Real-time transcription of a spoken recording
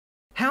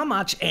How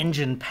much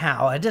engine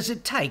power does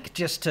it take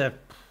just to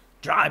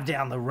drive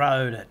down the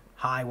road at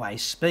highway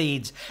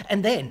speeds?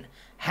 And then,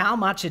 how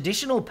much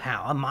additional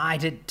power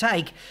might it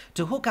take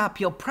to hook up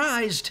your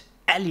prized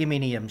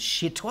aluminium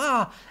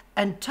chitoir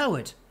and tow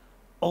it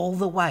all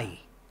the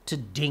way to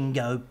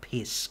Dingo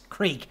Piss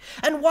Creek?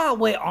 And while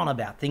we're on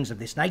about things of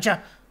this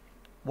nature,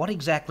 what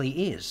exactly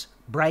is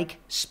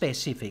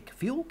brake-specific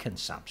fuel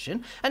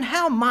consumption, and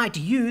how might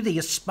you, the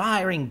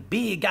aspiring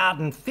beer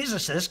garden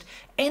physicist,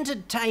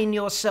 entertain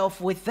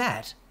yourself with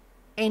that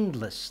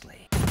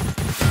endlessly?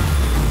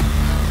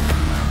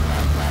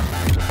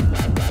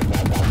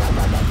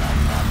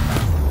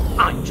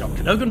 I'm John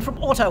Cadogan from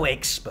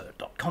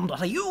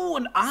AutoExpert.com.au,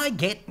 and I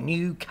get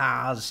new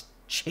cars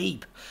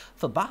cheap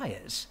for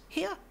buyers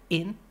here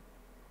in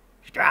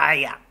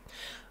Australia.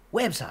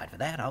 Website for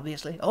that,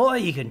 obviously, or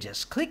you can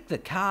just click the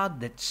card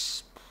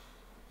that's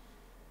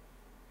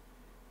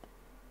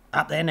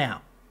up there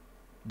now,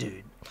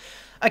 dude.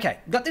 Okay,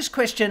 got this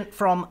question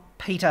from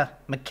Peter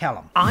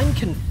McCallum. I'm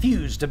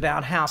confused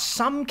about how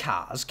some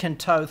cars can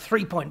tow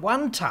 3.1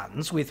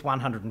 tonnes with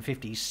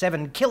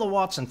 157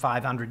 kilowatts and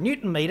 500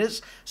 newton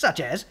metres, such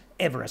as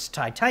Everest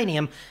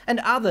Titanium, and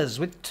others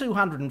with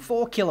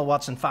 204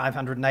 kilowatts and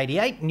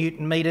 588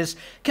 newton metres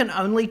can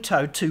only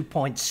tow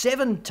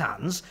 2.7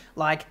 tonnes,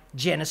 like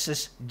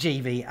Genesis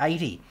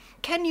GV80.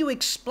 Can you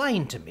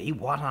explain to me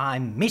what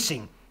I'm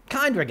missing?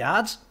 Kind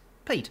regards,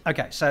 Pete.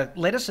 Okay, so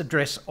let us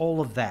address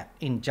all of that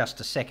in just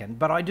a second,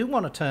 but I do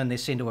want to turn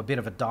this into a bit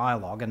of a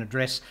dialogue and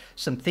address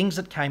some things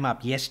that came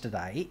up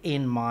yesterday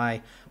in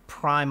my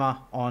primer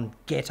on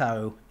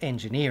ghetto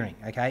engineering,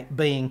 okay,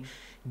 being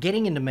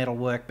getting into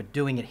metalwork but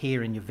doing it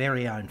here in your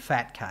very own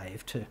fat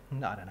cave to,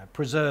 I don't know,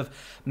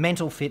 preserve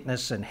mental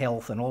fitness and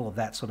health and all of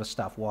that sort of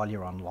stuff while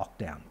you're on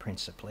lockdown,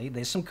 principally.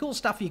 There's some cool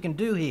stuff you can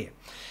do here.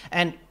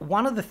 And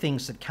one of the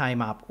things that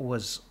came up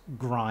was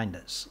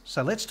grinders.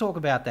 So let's talk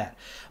about that.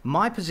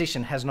 My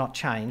position has not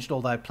changed,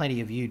 although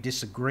plenty of you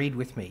disagreed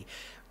with me,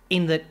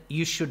 in that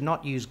you should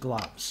not use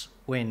gloves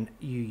when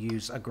you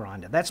use a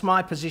grinder. That's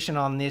my position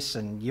on this,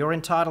 and you're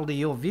entitled to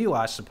your view,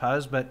 I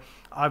suppose, but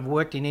I've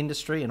worked in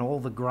industry and all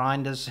the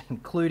grinders,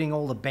 including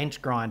all the bench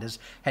grinders,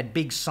 had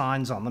big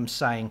signs on them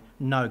saying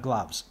no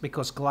gloves,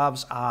 because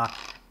gloves are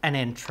an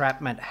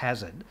entrapment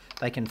hazard.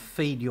 They can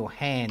feed your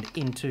hand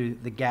into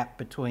the gap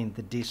between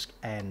the disc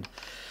and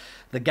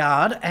the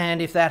guard, and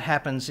if that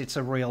happens, it's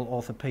a real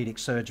orthopedic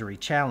surgery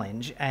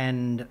challenge,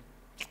 and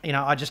you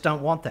know, I just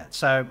don't want that.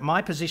 So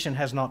my position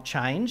has not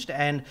changed,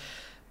 and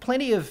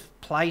plenty of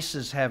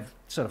places have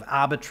sort of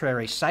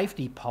arbitrary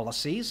safety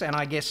policies, and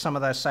I guess some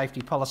of those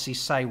safety policies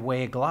say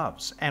wear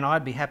gloves, and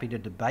I'd be happy to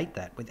debate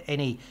that with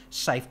any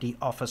safety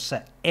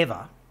officer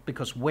ever,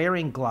 because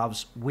wearing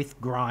gloves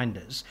with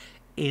grinders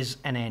is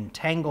an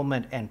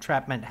entanglement,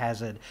 entrapment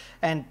hazard,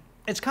 and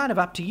it's kind of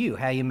up to you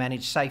how you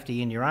manage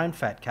safety in your own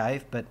fat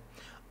cave, but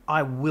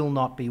I will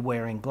not be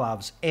wearing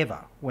gloves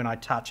ever when I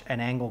touch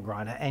an angle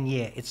grinder. And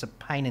yeah, it's a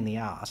pain in the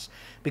ass,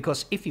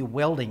 because if you're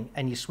welding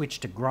and you switch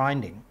to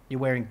grinding, you're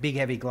wearing big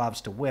heavy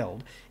gloves to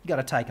weld, you got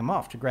to take them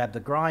off to grab the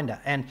grinder.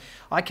 And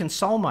I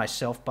console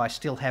myself by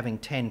still having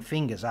 10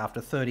 fingers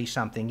after 30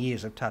 something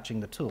years of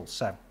touching the tools.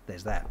 So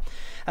there's that.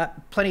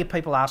 Plenty of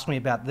people ask me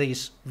about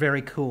these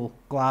very cool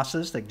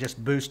glasses that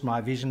just boost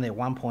my vision. They're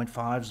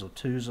 1.5s or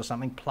 2s or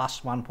something,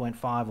 plus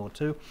 1.5 or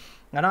 2.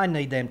 And I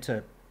need them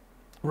to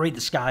read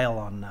the scale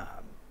on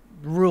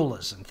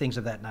rulers and things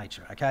of that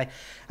nature, okay?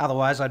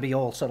 Otherwise, I'd be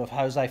all sort of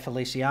Jose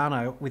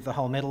Feliciano with the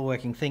whole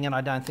metalworking thing, and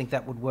I don't think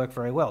that would work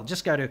very well.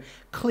 Just go to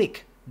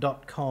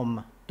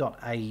click.com.au,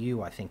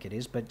 I think it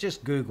is, but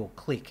just Google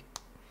click.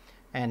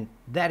 And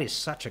that is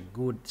such a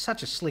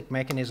slick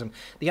mechanism.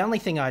 The only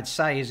thing I'd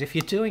say is if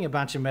you're doing a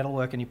bunch of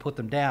metalwork and you put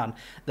them down,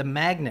 the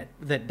magnet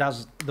that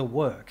does the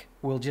work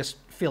will just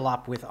fill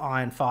up with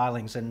iron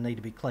filings and need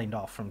to be cleaned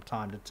off from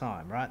time to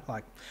time, right?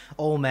 Like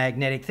all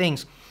magnetic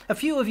things. A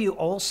few of you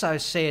also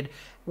said,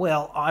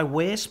 well, I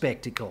wear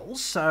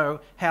spectacles, so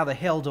how the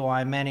hell do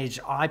I manage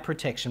eye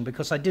protection?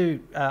 Because I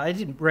did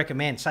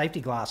recommend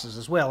safety glasses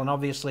as well, and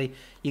obviously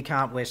you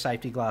can't wear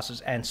safety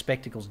glasses and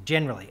spectacles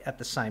generally at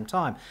the same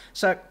time.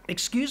 So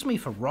excuse me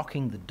for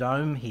rocking the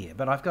dome here,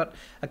 but I've got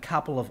a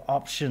couple of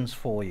options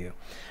for you.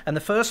 And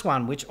the first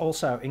one, which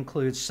also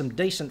includes some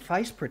decent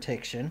face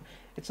protection,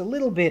 it's a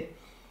little bit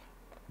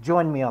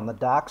join me on the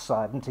dark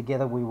side and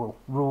together we will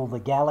rule the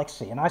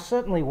galaxy. And I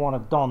certainly want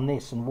to don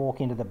this and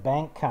walk into the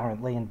bank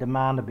currently and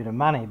demand a bit of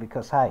money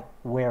because, hey,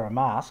 wear a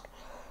mask.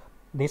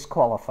 This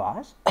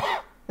qualifies.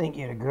 Think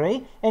you'd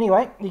agree.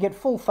 Anyway, you get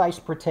full face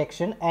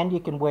protection and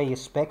you can wear your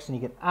specs and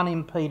you get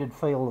unimpeded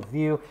field of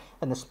view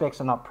and the specs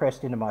are not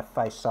pressed into my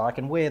face, so I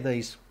can wear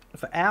these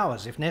for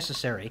hours if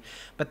necessary,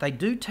 but they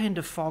do tend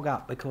to fog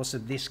up because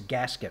of this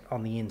gasket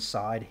on the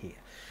inside here.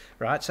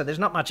 Right, so there's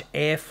not much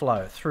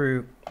airflow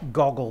through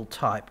goggle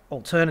type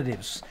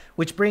alternatives,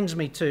 which brings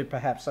me to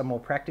perhaps a more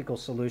practical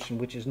solution,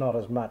 which is not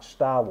as much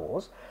Star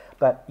Wars,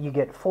 but you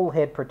get full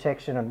head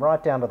protection and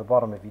right down to the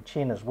bottom of your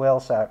chin as well,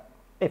 so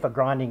if a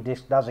grinding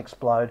disc does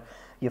explode,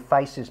 your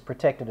face is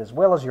protected as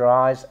well as your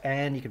eyes,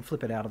 and you can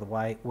flip it out of the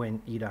way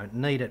when you don't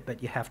need it,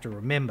 but you have to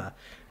remember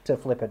to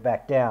flip it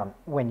back down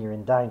when you're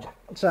in danger.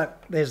 So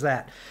there's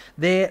that.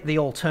 They're the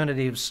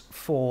alternatives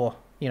for,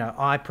 you know,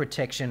 eye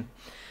protection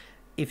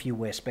if you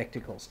wear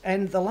spectacles.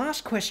 And the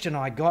last question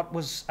I got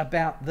was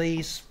about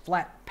these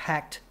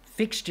flat-packed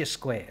fixture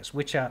squares,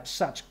 which are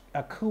such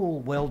a cool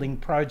welding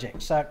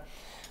project. So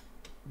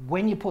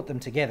when you put them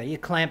together, you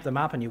clamp them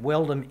up and you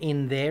weld them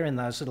in there in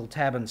those little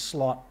tab and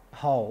slot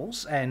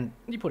holes, and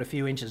you put a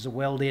few inches of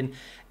weld in,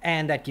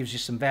 and that gives you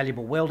some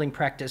valuable welding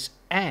practice,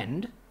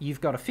 and you've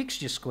got a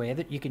fixture square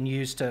that you can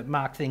use to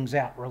mark things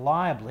out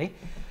reliably.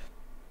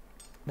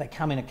 They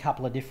come in a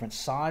couple of different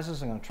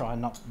sizes. I'm going to try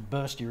and not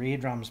burst your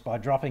eardrums by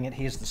dropping it.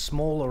 Here's the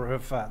smaller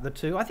of the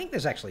two. I think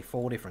there's actually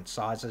 4 different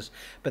sizes,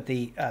 but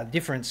the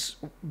difference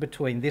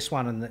between this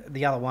one and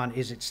the other one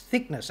is its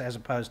thickness as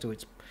opposed to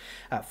its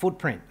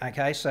footprint.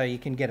 Okay, so you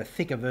can get a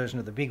thicker version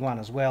of the big one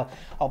as well.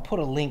 I'll put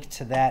a link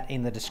to that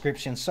in the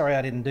description. Sorry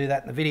I didn't do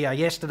that in the video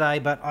yesterday,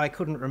 but I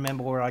couldn't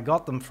remember where I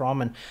got them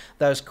from, and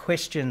those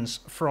questions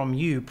from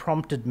you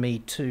prompted me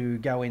to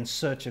go in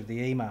search of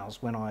the emails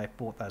when I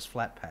bought those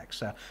flat packs.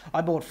 So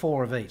I bought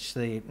 4 of each,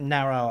 the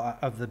narrower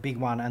of the big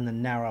one and the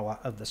narrower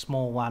of the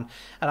small one,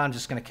 and I'm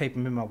just going to keep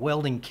them in my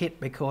welding kit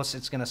because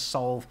it's going to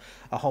solve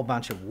a whole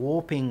bunch of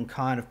warping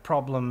kind of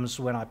problems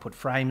when I put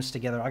frames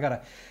together. I got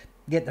to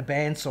get the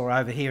bandsaw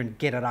over here and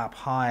get it up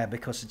higher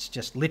because it's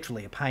just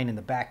literally a pain in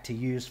the back to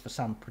use for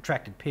some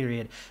protracted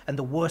period. And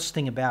the worst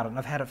thing about it, and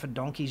I've had it for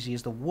donkey's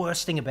years, the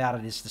worst thing about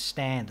it is the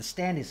stand. The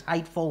stand is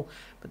hateful,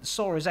 but the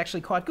saw is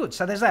actually quite good.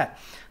 So there's that.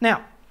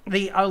 Now,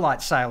 the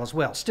Olight sale as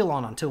well, still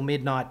on until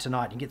midnight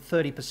tonight. You get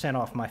 30%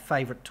 off my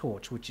favourite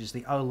torch, which is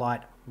the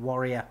Olight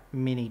Warrior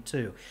Mini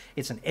 2.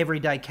 It's an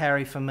everyday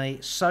carry for me,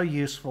 so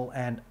useful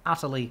and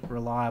utterly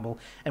reliable,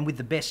 and with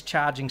the best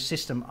charging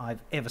system I've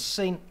ever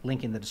seen.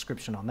 Link in the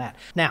description on that.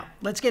 Now,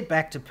 let's get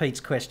back to Pete's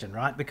question,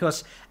 right?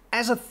 Because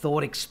as a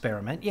thought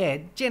experiment, yeah,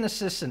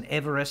 Genesis and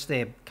Everest,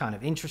 they're kind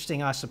of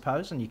interesting, I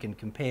suppose, and you can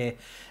compare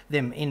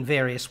them in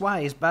various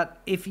ways,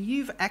 but if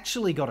you've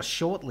actually got a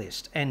short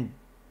list and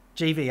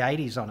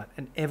GV80's on it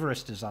and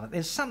Everest is on it,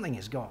 there's something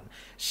has gone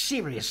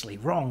seriously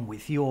wrong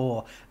with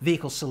your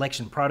vehicle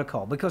selection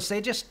protocol, because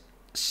they're just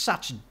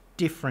such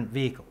different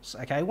vehicles,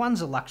 okay? One's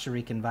a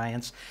luxury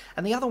conveyance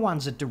and the other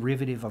one's a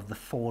derivative of the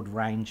Ford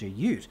Ranger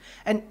Ute.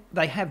 And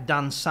they have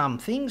done some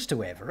things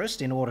to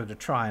Everest in order to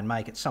try and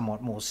make it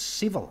somewhat more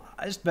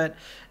civilized, but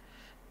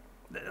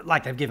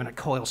like they've given it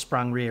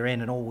coil-sprung rear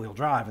end and all-wheel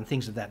drive and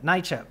things of that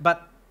nature,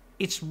 but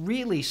it's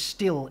really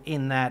still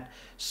in that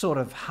sort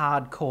of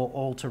hardcore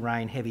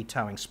all-terrain heavy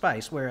towing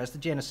space, whereas the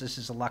Genesis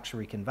is a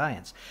luxury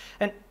conveyance.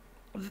 And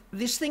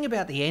this thing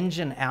about the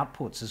engine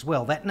outputs as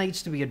well, that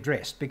needs to be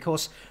addressed,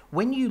 because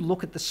when you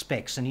look at the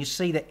specs and you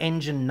see the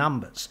engine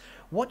numbers,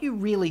 what you're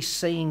really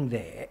seeing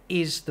there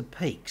is the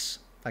peaks.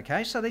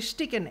 Okay, so they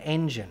stick an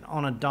engine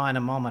on a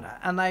dynamometer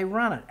and they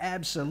run it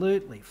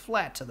absolutely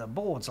flat to the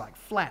boards, like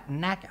flat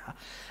knacker,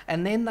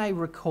 and then they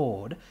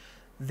record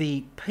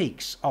the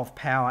peaks of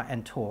power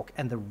and torque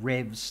and the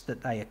revs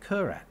that they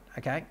occur at,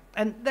 okay?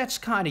 And that's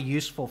kind of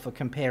useful for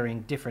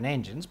comparing different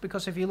engines,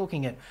 because if you're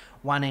looking at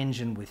one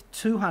engine with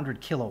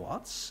 200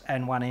 kilowatts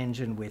and one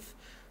engine with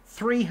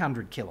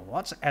 300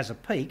 kilowatts as a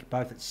peak,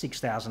 both at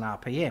 6,000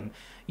 RPM,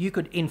 you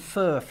could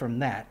infer from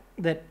that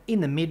that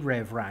in the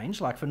mid-rev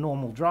range, like for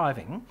normal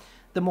driving,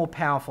 the more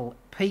powerful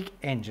peak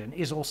engine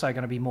is also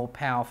going to be more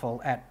powerful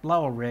at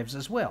lower revs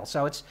as well.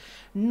 So it's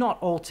not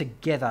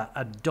altogether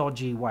a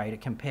dodgy way to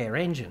compare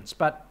engines,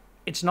 but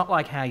it's not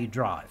like how you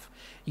drive.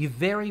 You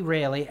very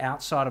rarely,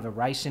 outside of a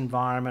race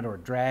environment or a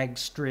drag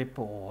strip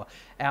or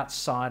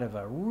outside of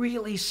a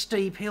really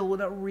steep hill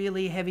with a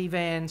really heavy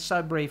van,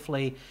 so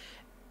briefly,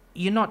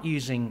 you're not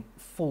using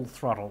full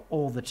throttle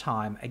all the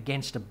time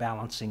against a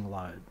balancing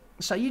load.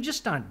 So you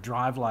just don't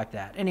drive like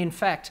that. And in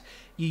fact,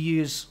 you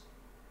use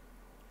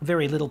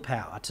very little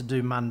power to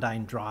do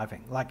mundane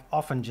driving, like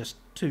often just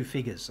 2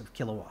 figures of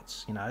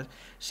kilowatts, you know,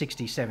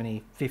 60,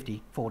 70,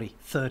 50, 40,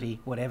 30,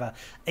 whatever,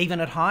 even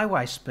at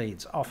highway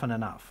speeds, often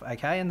enough,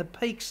 okay? And the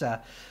peaks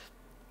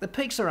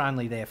are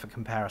only there for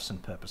comparison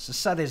purposes.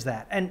 So there's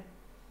that. And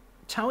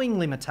towing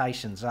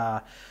limitations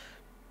are,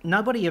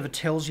 nobody ever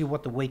tells you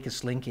what the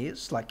weakest link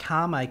is. Like,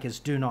 car makers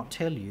do not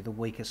tell you the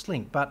weakest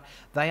link, but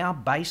they are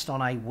based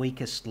on a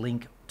weakest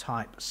link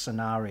type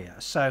scenario.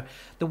 So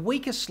the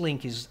weakest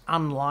link is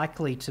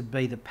unlikely to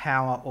be the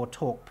power or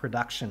torque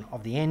production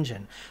of the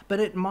engine, but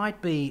it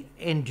might be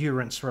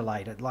endurance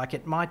related, like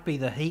it might be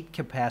the heat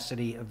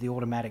capacity of the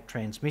automatic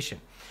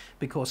transmission,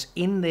 because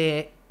in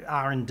their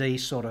R&D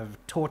sort of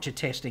torture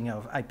testing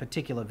of a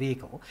particular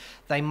vehicle,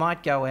 they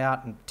might go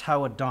out and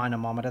tow a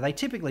dynamometer. They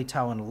typically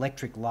tow an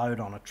electric load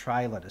on a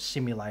trailer to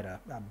simulate a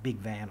big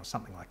van or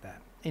something like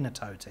that in a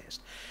tow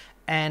test.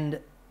 And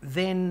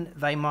then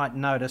they might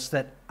notice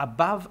that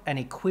above an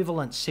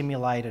equivalent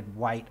simulated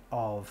weight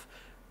of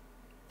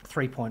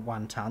 3.1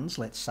 tonnes,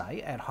 let's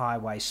say, at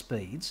highway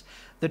speeds,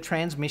 the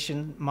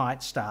transmission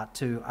might start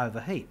to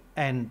overheat.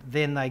 And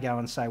then they go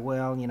and say,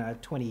 well, you know,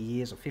 20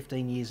 years or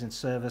 15 years in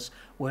service,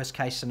 worst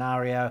case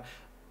scenario,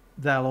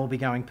 they'll all be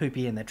going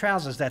poopy in their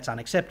trousers. That's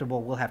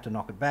unacceptable. We'll have to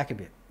knock it back a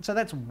bit. So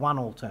that's one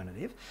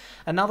alternative.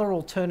 Another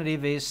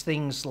alternative is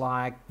things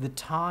like the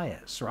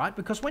tyres, right?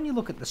 Because when you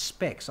look at the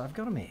specs, I've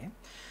got them here.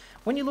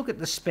 When you look at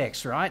the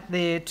specs, right,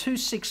 they're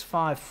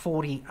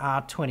 265/40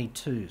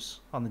 R22s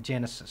on the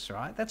Genesis,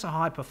 right? That's a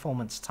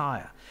high-performance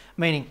tyre,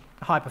 meaning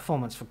high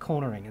performance for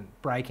cornering and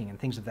braking and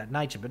things of that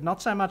nature, but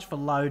not so much for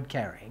load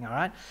carrying, all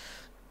right?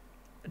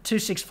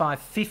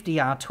 265/50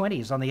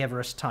 R20s on the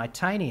Everest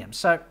Titanium.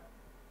 So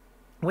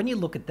when you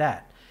look at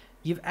that,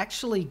 you've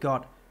actually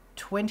got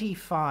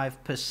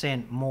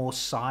 25% more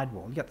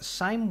sidewall. You've got the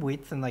same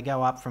width, and they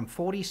go up from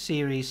 40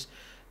 series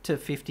to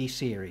 50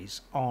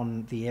 series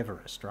on the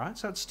Everest, right?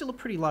 So it's still a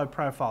pretty low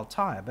profile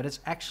tyre, but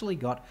it's actually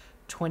got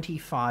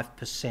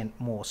 25%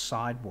 more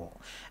sidewall.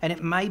 And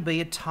it may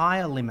be a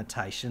tyre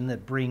limitation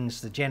that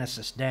brings the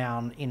Genesis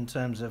down in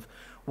terms of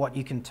what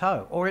you can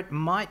tow, or it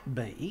might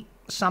be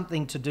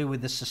something to do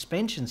with the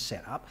suspension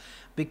setup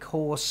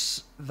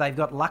because they've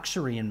got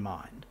luxury in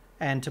mind.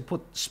 And to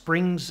put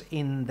springs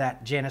in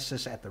that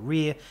Genesis at the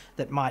rear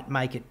that might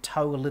make it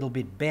tow a little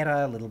bit better,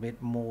 a little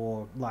bit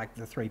more like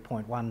the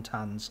 3.1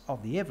 tonnes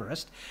of the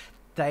Everest,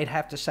 they'd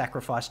have to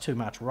sacrifice too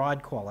much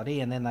ride quality,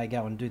 and then they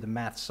go and do the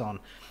maths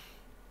on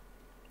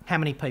how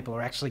many people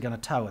are actually going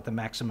to tow at the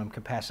maximum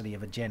capacity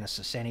of a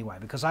Genesis anyway.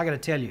 Because I got to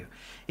tell you,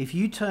 if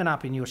you turn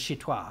up in your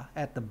Chitois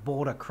at the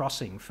border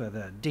crossing for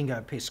the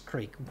Dingo Piss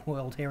Creek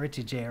World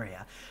Heritage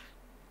Area,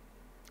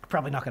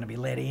 probably not going to be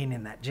let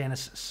in that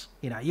Genesis.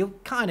 You know, you'll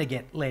kind of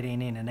get let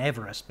in an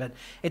Everest, but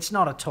it's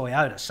not a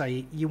Toyota, so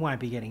you won't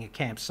be getting a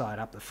campsite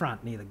up the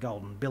front near the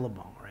Golden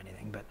Billabong or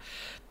anything. But,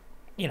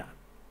 you know,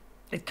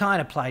 it kind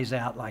of plays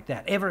out like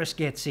that. Everest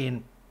gets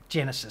in,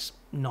 Genesis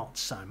not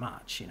so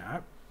much, you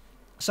know.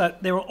 So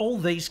there are all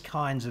these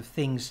kinds of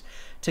things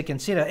to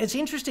consider. It's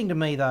interesting to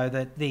me, though,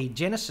 that the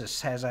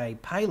Genesis has a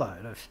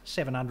payload of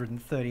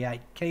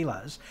 738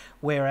 kilos,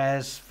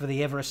 whereas for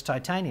the Everest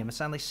Titanium,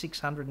 it's only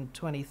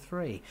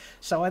 623.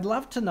 So I'd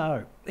love to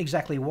know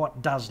exactly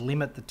what does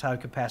limit the tow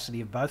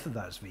capacity of both of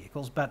those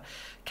vehicles, but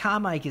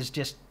car makers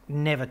just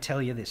never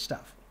tell you this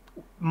stuff.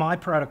 My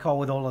protocol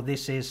with all of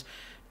this is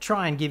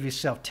try and give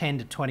yourself 10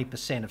 to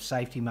 20% of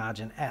safety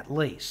margin at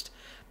least,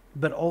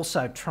 but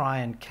also try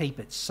and keep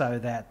it so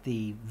that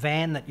the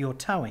van that you're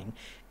towing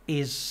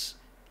is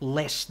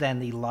less than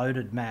the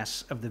loaded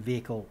mass of the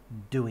vehicle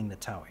doing the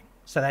towing.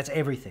 So that's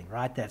everything,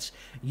 right? That's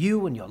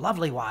you and your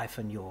lovely wife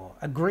and your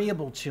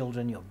agreeable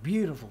children, your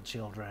beautiful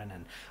children,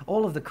 and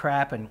all of the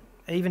crap. And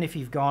even if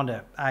you've gone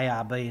to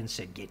ARB and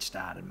said, get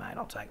started, mate,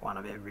 I'll take one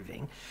of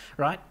everything,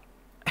 right?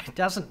 It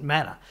doesn't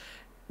matter.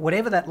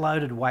 Whatever that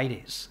loaded weight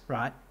is,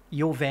 right,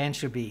 your van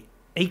should be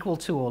equal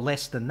to or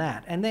less than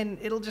that, and then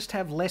it'll just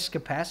have less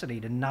capacity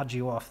to nudge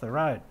you off the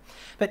road.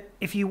 But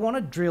if you want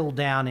to drill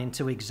down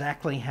into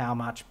exactly how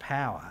much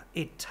power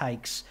it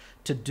takes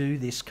to do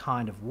this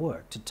kind of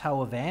work, to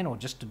tow a van or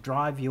just to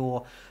drive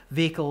your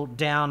vehicle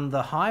down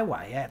the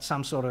highway at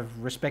some sort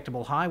of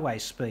respectable highway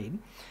speed,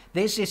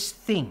 there's this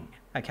thing,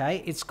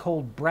 okay? It's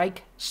called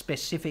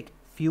brake-specific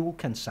fuel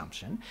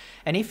consumption,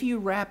 and if you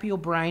wrap your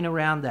brain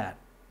around that,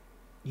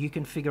 you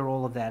can figure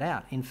all of that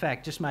out. In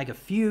fact, just make a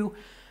few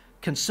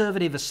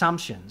conservative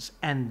assumptions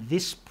and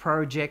this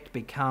project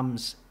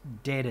becomes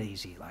dead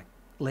easy. Like,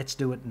 let's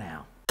do it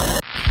now.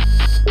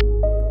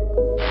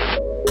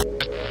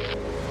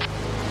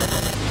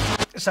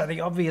 So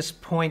the obvious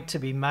point to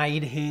be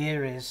made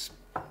here is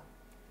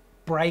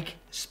brake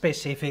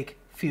specific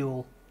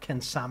fuel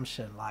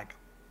consumption. Like,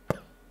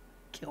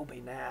 kill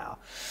me now.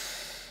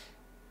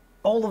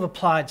 All of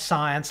applied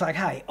science, like,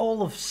 hey,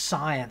 all of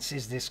science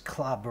is this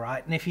club,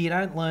 right? And if you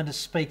don't learn to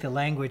speak the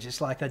language,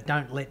 it's like they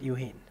don't let you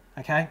in.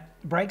 Okay,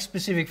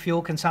 brake-specific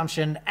fuel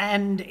consumption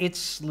and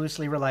its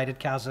loosely related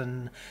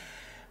cousin,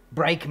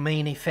 brake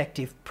mean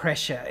effective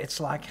pressure. It's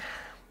like,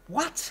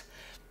 what?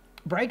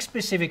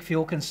 Brake-specific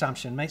fuel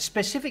consumption means,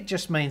 specific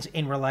just means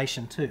in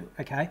relation to,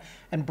 okay?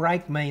 And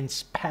brake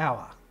means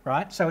power,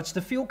 right? So it's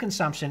the fuel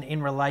consumption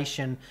in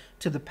relation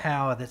to the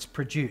power that's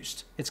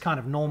produced. It's kind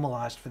of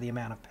normalized for the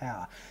amount of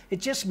power. It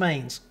just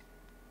means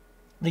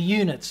the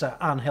units are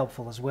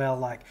unhelpful as well,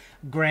 like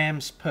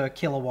grams per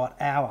kilowatt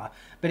hour.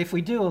 But if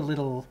we do a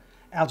little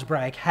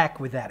algebraic hack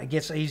with that, it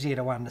gets easier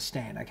to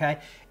understand, okay?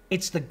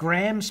 It's the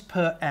grams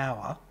per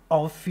hour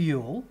of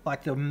fuel,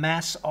 like the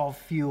mass of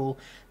fuel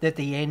that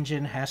the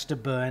engine has to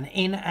burn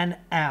in an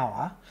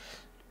hour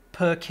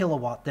per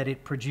kilowatt that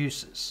it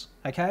produces,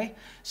 okay?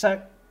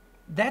 So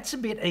that's a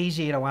bit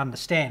easier to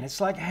understand. It's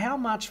like, how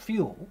much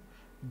fuel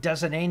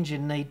does an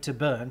engine need to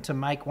burn to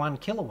make 1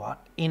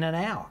 kilowatt in an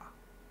hour?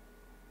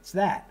 It's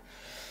that.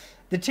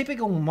 The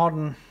typical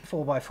modern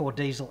 4x4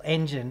 diesel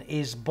engine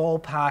is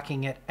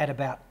ballparking it at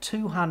about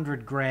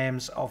 200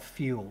 grams of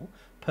fuel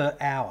per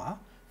hour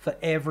for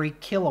every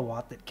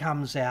kilowatt that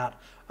comes out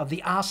of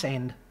the arse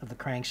end of the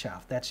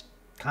crankshaft. That's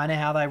kind of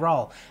how they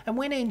roll. And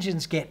when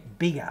engines get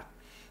bigger,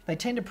 they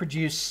tend to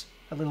produce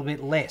a little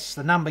bit less.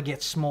 The number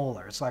gets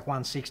smaller. It's like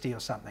 160 or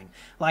something.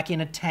 Like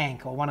in a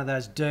tank or one of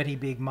those dirty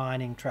big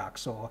mining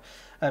trucks or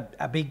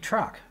a big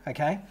truck,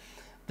 okay?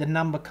 The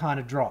number kind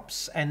of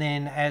drops. And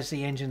then as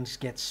the engines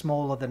get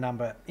smaller, the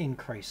number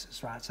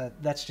increases, right? So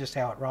that's just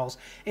how it rolls.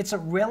 It's a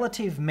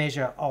relative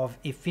measure of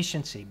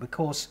efficiency,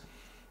 because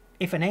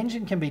if an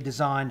engine can be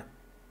designed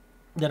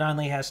that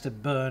only has to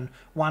burn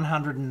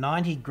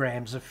 190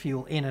 grams of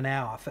fuel in an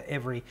hour for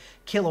every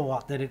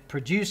kilowatt that it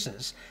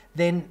produces,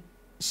 then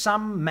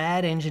some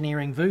mad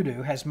engineering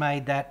voodoo has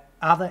made that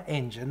other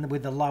engine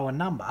with the lower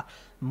number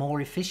more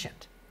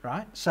efficient,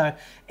 right? So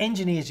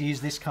engineers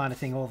use this kind of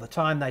thing all the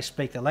time. They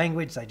speak the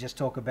language. They just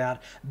talk about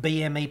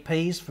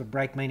BMEPs for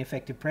brake mean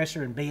effective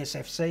pressure and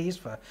BSFCs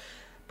for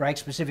brake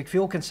specific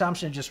fuel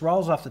consumption. It just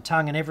rolls off the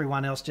tongue, and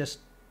everyone else just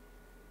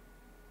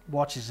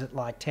watches it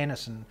like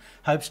tennis and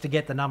hopes to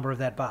get the number of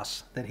that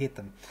bus that hit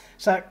them.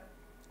 So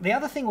the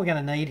other thing we're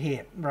going to need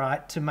here,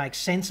 right, to make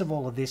sense of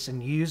all of this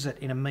and use it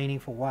in a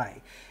meaningful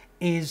way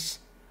is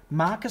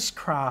Marcus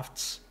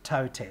Kraft's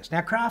tow test.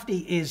 Now, Crafty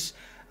is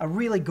a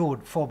really good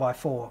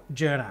 4x4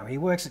 journo. He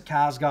works at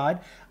Cars Guide.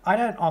 I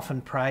don't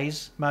often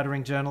praise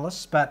motoring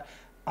journalists, but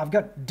I've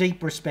got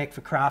deep respect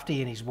for Crafty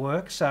and his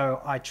work,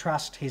 so I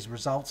trust his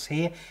results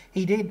here.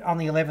 He did, on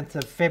the 11th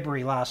of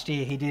February last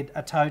year, he did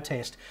a tow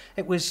test.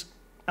 It was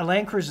a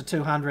Land Cruiser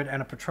 200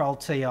 and a Patrol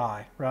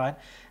TI, right?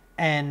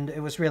 And it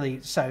was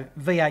really, so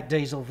V8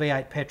 diesel,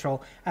 V8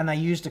 petrol, and they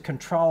used a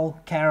control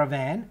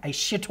caravan, a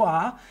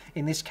Chitois,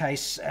 in this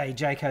case a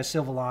Jayco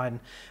Silverline,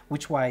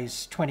 which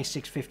weighs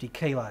 2650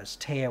 kilos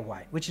tear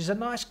weight, which is a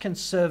nice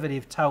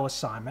conservative tow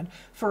assignment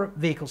for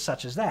vehicles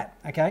such as that,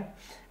 okay?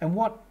 And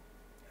what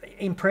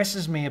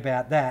impresses me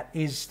about that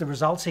is the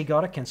results he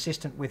got are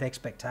consistent with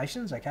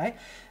expectations, okay?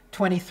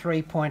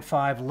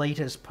 23.5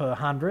 litres per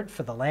 100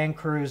 for the Land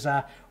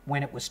Cruiser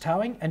when it was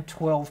towing, and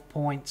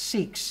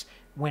 12.6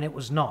 when it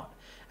was not.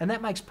 And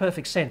that makes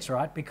perfect sense,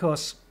 right?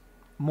 Because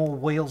more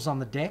wheels on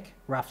the deck,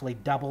 roughly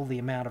double the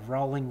amount of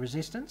rolling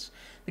resistance.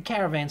 The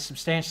Caravan's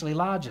substantially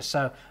larger,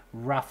 so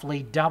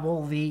roughly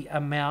double the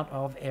amount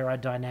of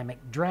aerodynamic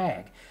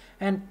drag.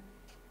 And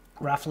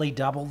roughly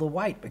double the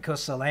weight,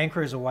 because the Land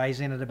Cruiser weighs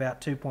in at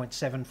about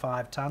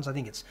 2.75 tonnes. I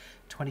think it's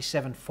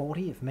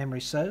 2740 if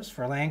memory serves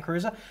for a Land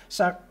Cruiser.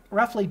 So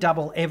roughly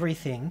double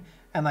everything,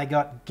 and they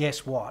got,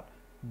 guess what,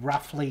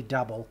 roughly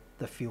double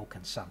the fuel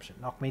consumption.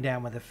 Knocked me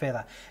down with a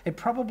feather. It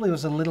probably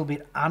was a little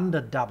bit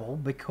under double,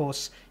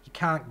 because you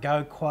can't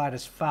go quite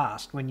as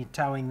fast when you're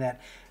towing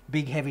that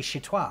big heavy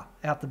Chitois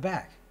out the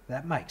back.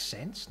 That makes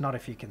sense, not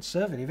if you're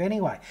conservative.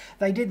 Anyway,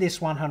 they did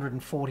this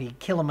 140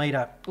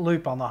 kilometre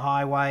loop on the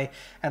highway,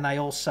 and they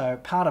also,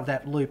 part of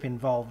that loop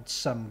involved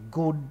some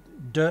good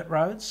dirt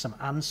roads, some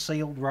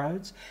unsealed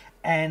roads,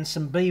 and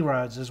some B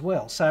roads as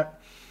well. So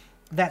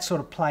that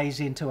sort of plays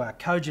into a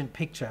cogent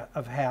picture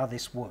of how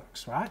this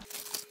works, right?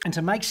 And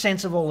to make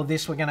sense of all of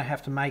this, we're going to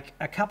have to make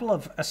a couple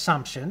of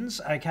assumptions,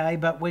 okay?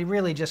 But we're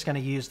really just going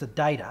to use the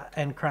data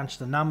and crunch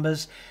the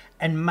numbers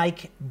and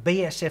make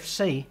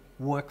BSFC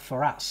work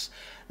for us.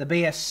 The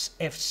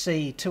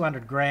BSFC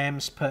 200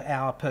 grams per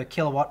hour per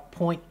kilowatt,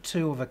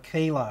 0.2 of a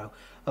kilo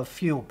of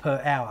fuel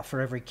per hour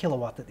for every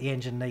kilowatt that the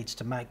engine needs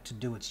to make to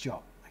do its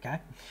job,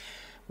 okay?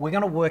 We're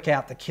going to work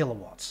out the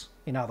kilowatts,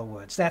 in other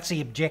words. That's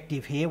the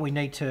objective here. We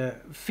need to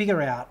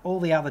figure out all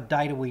the other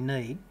data we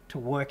need to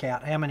work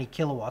out how many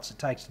kilowatts it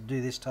takes to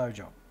do this tow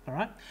job, all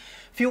right?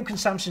 Fuel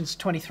consumption's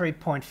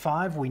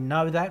 23.5. We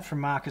know that from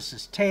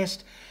Marcus's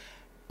test.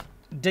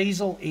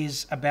 Diesel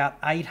is about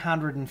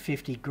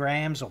 850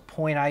 grams, or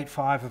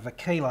 0.85 of a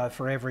kilo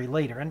for every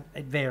litre, and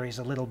it varies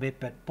a little bit,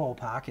 but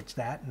ballpark, it's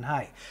that. And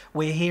hey,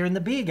 we're here in the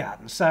beer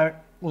garden, so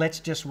let's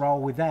just roll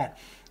with that.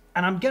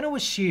 And I'm going to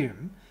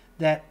assume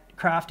that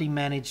Crafty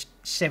managed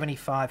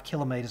 75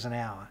 kilometres an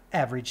hour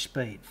average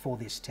speed for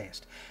this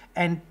test.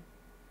 And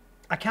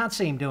I can't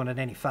see him doing it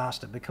any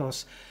faster,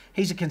 because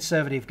he's a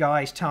conservative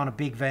guy. He's towing a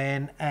big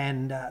van,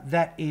 and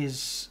that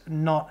is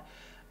not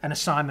an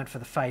assignment for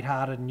the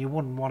faint-hearted, and you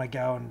wouldn't want to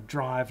go and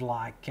drive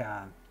like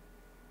a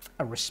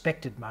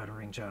respected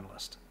motoring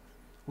journalist,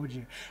 would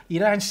you? You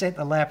don't set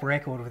the lap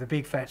record with a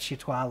big fat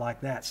Chitois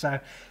like that.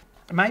 So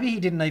maybe he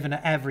didn't even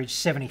average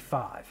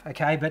 75,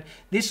 okay? But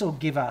this will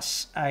give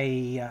us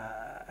a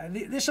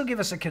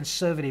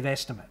conservative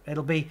estimate.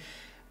 It'll be,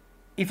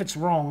 if it's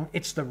wrong,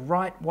 it's the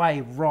right way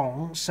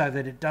wrong, so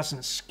that it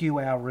doesn't skew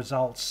our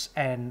results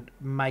and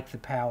make the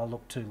power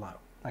look too low,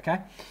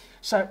 okay?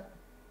 So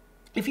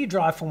if you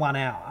drive for 1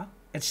 hour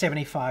at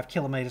 75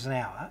 kilometres an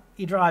hour,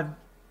 you drive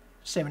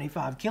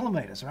 75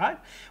 kilometres, right?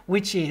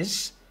 Which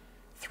is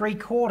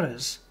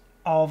 3/4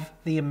 of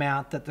the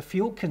amount that the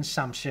fuel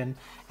consumption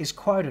is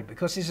quoted,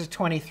 because this is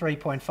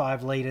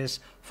 23.5 litres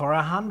for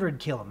 100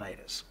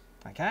 kilometres,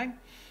 okay?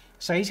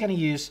 So he's going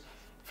to use,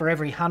 for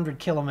every 100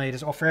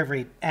 kilometres, or for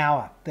every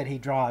hour that he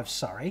drives,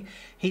 sorry,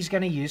 he's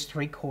going to use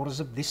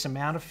 3/4 of this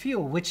amount of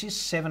fuel, which is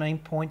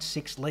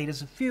 17.6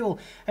 litres of fuel.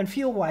 And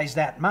fuel weighs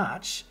that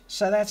much,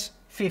 so that's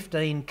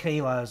 15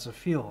 kilos of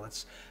fuel.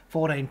 It's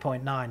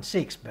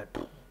 14.96, but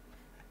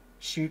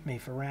shoot me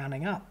for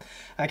rounding up.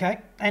 Okay,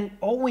 and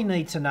all we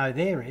need to know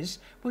there is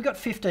we've got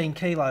 15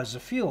 kilos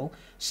of fuel,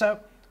 so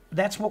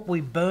that's what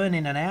we burn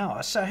in an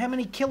hour. So how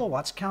many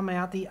kilowatts come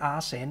out the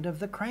arse end of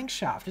the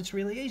crankshaft? It's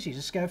really easy.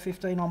 Just go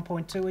 15 on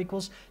 0.2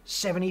 equals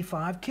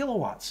 75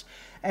 kilowatts.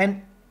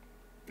 And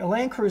a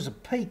Land Cruiser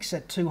peaks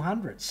at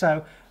 200,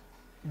 so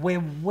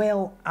we're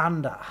well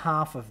under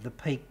half of the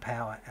peak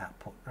power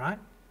output, right?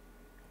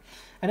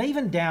 And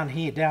even down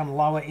here, down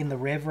lower in the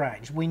rev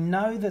range, we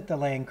know that the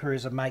Land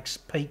Cruiser makes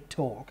peak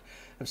torque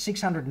of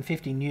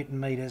 650 Newton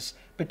meters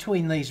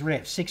between these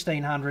revs,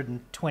 1600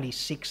 and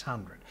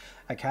 2600,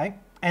 okay?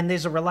 And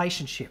there's a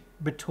relationship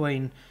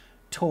between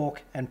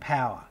torque and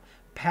power.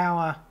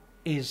 Power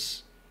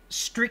is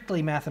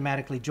strictly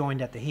mathematically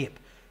joined at the hip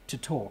to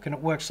torque, and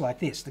it works like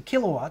this. The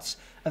kilowatts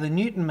are the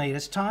Newton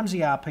meters times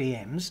the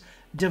RPMs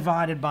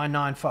divided by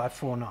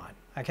 9549.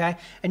 Okay,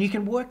 and you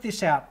can work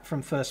this out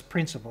from first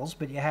principles,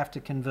 but you have to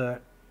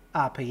convert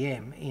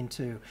RPM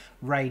into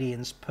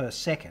radians per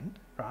second,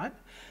 right?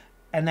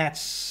 And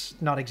that's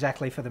not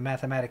exactly for the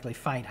mathematically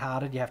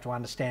faint-hearted. You have to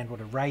understand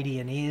what a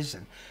radian is,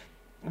 and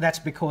that's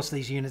because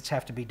these units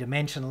have to be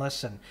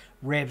dimensionless, and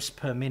revs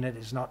per minute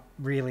is not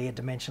really a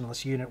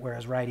dimensionless unit,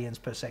 whereas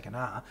radians per second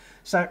are.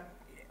 So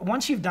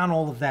once you've done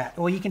all of that,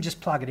 or you can just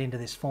plug it into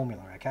this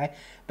formula, okay?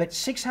 But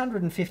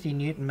 650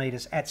 Newton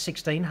meters at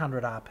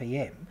 1600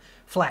 RPM,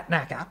 flat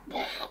knacker,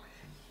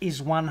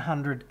 is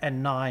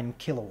 109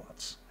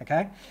 kilowatts,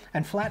 okay?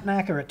 And flat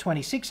knacker at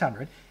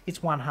 2600,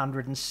 it's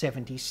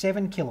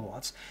 177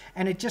 kilowatts,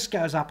 and it just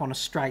goes up on a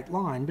straight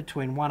line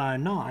between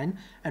 109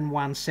 and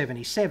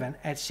 177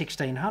 at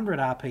 1600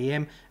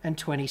 RPM and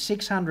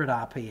 2600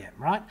 RPM,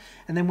 right?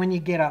 And then when you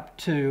get up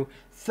to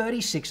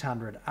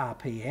 3600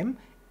 RPM,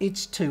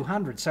 it's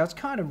 200. So it's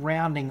kind of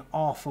rounding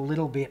off a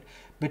little bit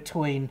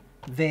between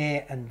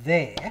there and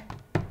there,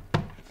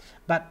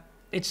 but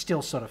it's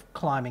still sort of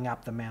climbing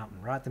up the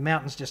mountain, right? The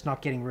mountain's just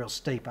not getting real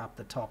steep up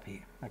the top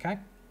here, okay?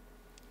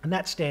 And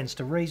that stands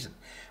to reason.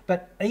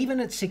 But even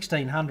at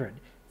 1600,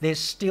 there's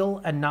still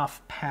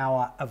enough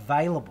power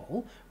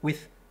available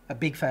with a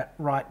big fat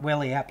right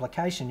welly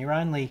application.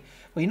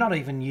 You're not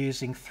even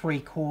using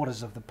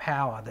 3/4 of the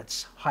power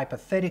that's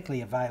hypothetically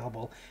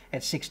available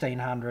at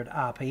 1600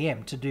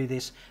 RPM to do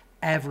this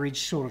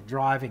average sort of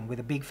driving with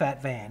a big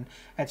fat van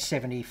at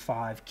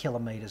 75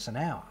 kilometers an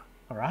hour,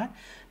 all right?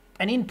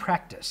 And in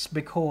practice,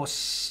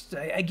 because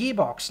a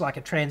gearbox, like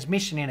a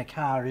transmission in a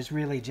car, is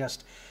really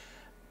just,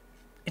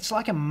 it's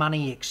like a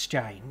money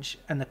exchange,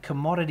 and the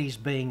commodities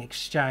being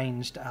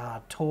exchanged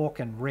are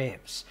torque and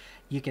revs.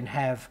 You can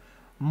have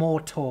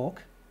more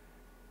torque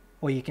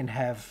or you can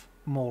have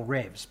more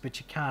revs, but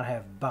you can't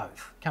have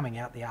both coming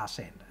out the arse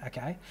end,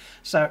 okay?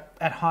 So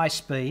at high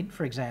speed,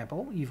 for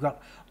example, you've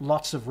got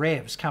lots of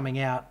revs coming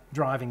out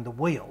driving the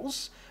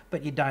wheels,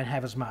 but you don't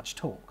have as much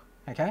torque,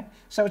 okay?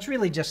 So it's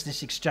really just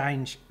this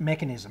exchange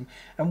mechanism.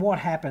 And what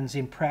happens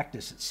in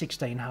practice at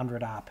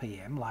 1600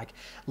 RPM, like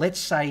let's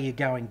say you're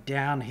going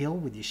downhill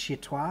with your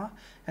chitoir,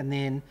 and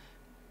then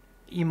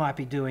you might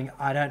be doing,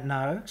 I don't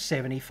know,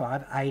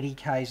 75, 80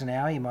 Ks an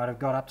hour. You might have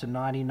got up to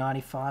 90,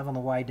 95 on the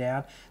way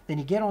down. Then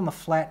you get on the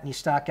flat and you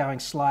start going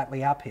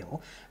slightly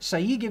uphill. So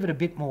you give it a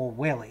bit more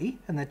welly,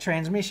 and the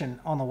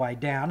transmission on the way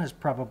down has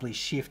probably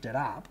shifted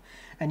up,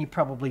 and you're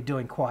probably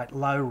doing quite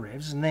low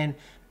revs. And then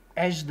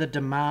as the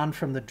demand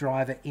from the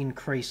driver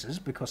increases,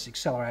 because the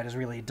accelerator is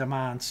really a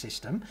demand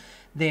system,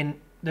 then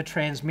the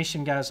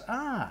transmission goes,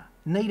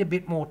 need a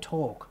bit more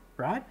torque,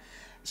 right?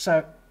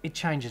 So it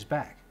changes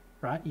back.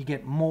 Right, you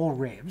get more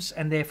revs,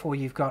 and therefore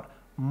you've got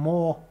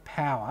more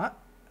power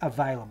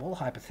available,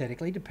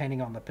 hypothetically,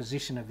 depending on the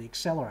position of the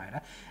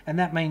accelerator. And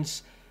that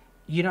means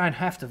you don't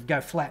have to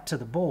go flat to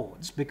the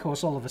boards,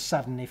 because all of a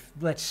sudden, if,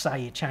 let's say,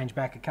 you change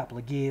back a couple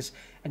of gears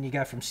and you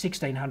go from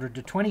 1600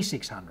 to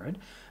 2600,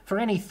 for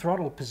any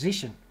throttle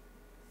position,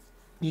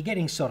 you're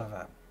getting sort of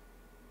a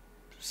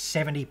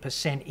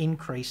 70%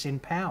 increase in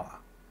power,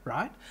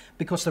 right?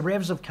 Because the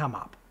revs have come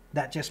up.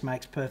 That just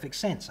makes perfect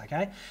sense,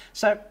 okay?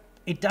 So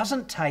it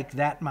doesn't take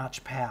that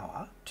much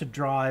power to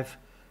drive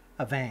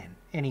a van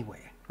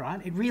anywhere, right?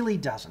 It really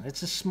doesn't.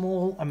 It's a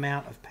small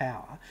amount of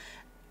power.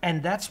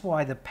 And that's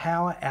why the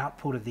power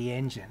output of the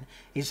engine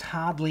is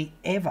hardly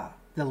ever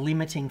the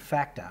limiting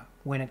factor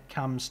when it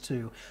comes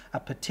to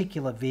a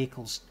particular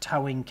vehicle's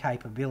towing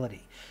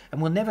capability.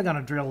 And we're never going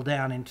to drill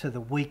down into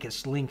the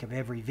weakest link of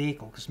every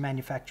vehicle, because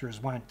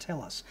manufacturers won't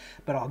tell us.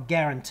 But I'll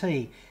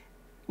guarantee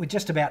with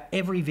just about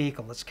every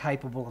vehicle that's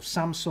capable of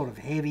some sort of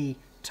heavy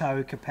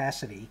tow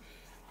capacity,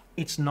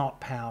 it's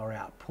not power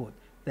output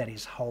that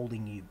is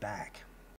holding you back.